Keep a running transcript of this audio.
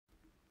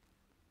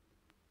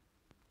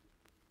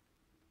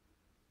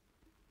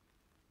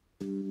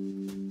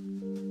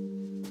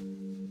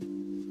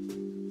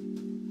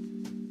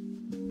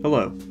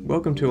Hello,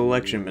 welcome to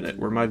Election Minute,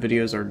 where my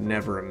videos are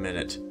never a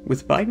minute.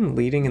 With Biden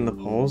leading in the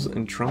polls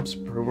and Trump's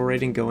approval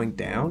rating going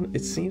down,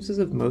 it seems as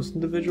if most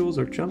individuals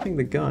are jumping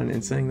the gun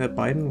and saying that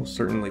Biden will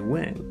certainly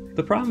win.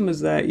 The problem is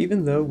that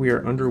even though we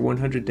are under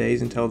 100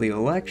 days until the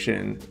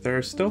election, there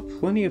are still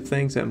plenty of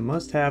things that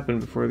must happen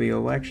before the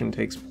election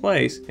takes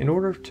place in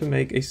order to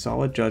make a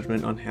solid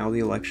judgment on how the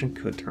election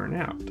could turn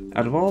out.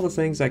 Out of all the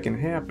things that can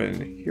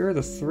happen, here are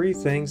the 3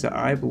 things that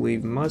I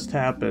believe must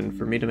happen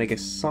for me to make a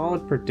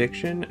solid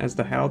prediction as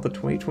to how the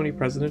 2020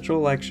 presidential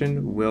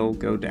election will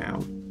go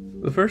down.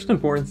 The first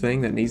important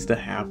thing that needs to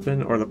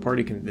happen are the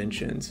party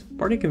conventions.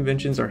 Party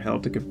conventions are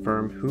held to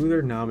confirm who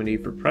their nominee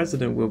for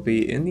president will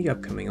be in the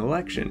upcoming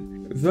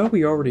election. Though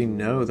we already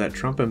know that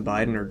Trump and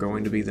Biden are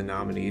going to be the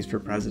nominees for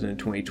president in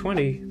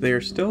 2020, they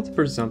are still the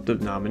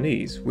presumptive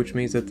nominees, which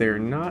means that they are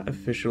not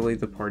officially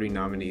the party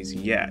nominees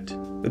yet.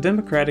 The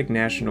Democratic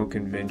National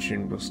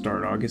Convention will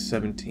start August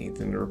 17th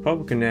and the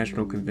Republican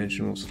National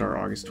Convention will start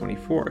August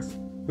 24th.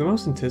 The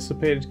most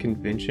anticipated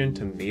convention,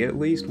 to me at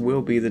least,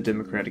 will be the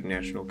Democratic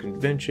National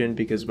Convention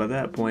because by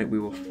that point we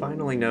will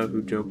finally know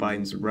who Joe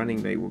Biden's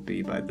running mate will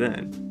be by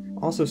then.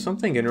 Also,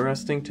 something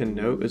interesting to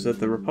note is that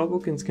the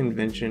Republicans'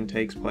 convention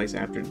takes place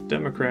after the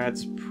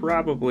Democrats',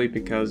 probably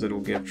because it'll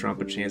give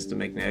Trump a chance to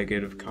make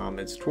negative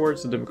comments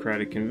towards the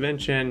Democratic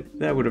convention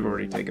that would have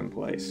already taken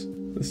place.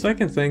 The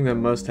second thing that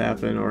must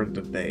happen are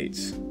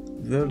debates.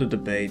 Though the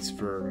debates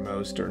for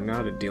most are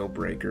not a deal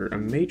breaker, a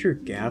major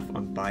gaffe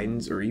on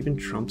Biden's or even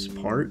Trump's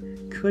part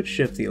could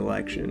shift the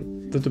election.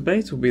 The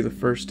debates will be the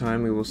first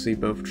time we will see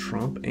both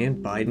Trump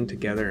and Biden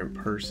together in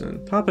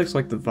person. Topics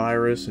like the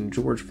virus and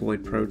George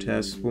Floyd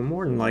protests will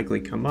more than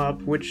likely come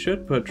up, which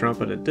should put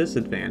Trump at a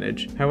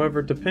disadvantage.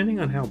 However, depending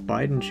on how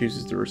Biden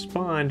chooses to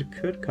respond,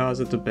 could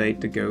cause a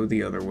debate to go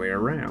the other way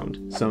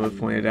around. Some have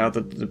pointed out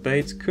that the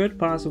debates could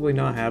possibly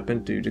not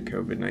happen due to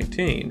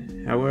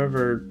COVID-19.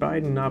 However,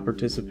 Biden not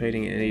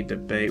participating in any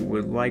debate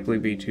would likely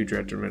be too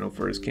detrimental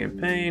for his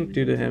campaign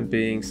due to him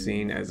being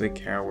seen as a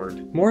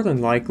coward. More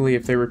than likely,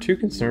 if they were too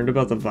concerned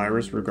about the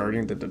virus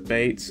regarding the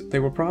debates, they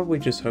will probably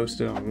just host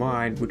it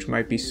online, which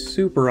might be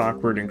super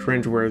awkward and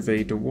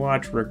cringeworthy to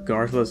watch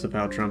regardless of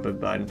how Trump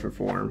and Biden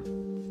perform.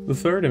 The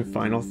third and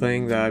final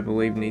thing that I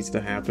believe needs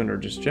to happen are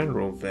just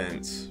general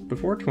events.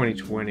 Before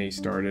 2020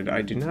 started,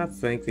 I do not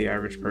think the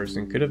average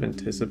person could have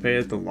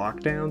anticipated the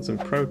lockdowns and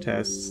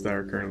protests that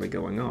are currently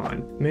going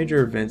on.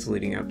 Major events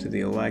leading up to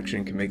the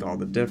election can make all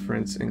the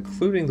difference,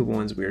 including the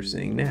ones we are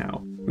seeing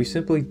now. We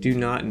simply do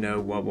not know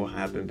what will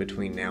happen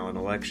between now and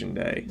election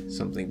day.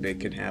 Something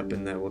big could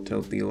happen that will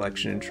tilt the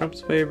election in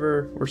Trump's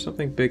favor, or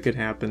something big could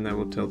happen that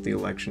will tilt the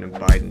election in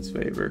Biden's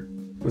favor.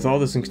 With all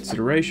this in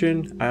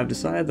consideration, I have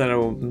decided that I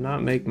will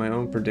not make my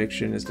own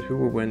prediction as to who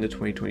will win the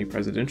 2020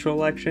 presidential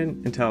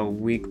election until a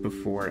week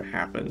before it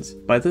happens.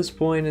 By this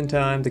point in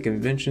time, the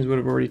conventions would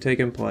have already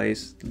taken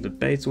place, the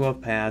debates will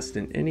have passed,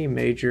 and any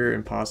major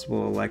and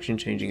possible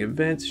election-changing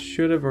events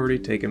should have already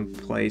taken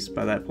place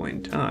by that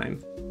point in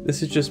time.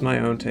 This is just my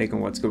own take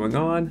on what's going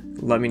on.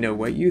 Let me know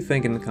what you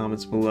think in the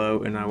comments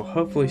below, and I will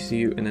hopefully see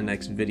you in the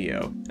next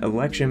video.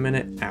 Election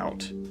Minute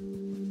out.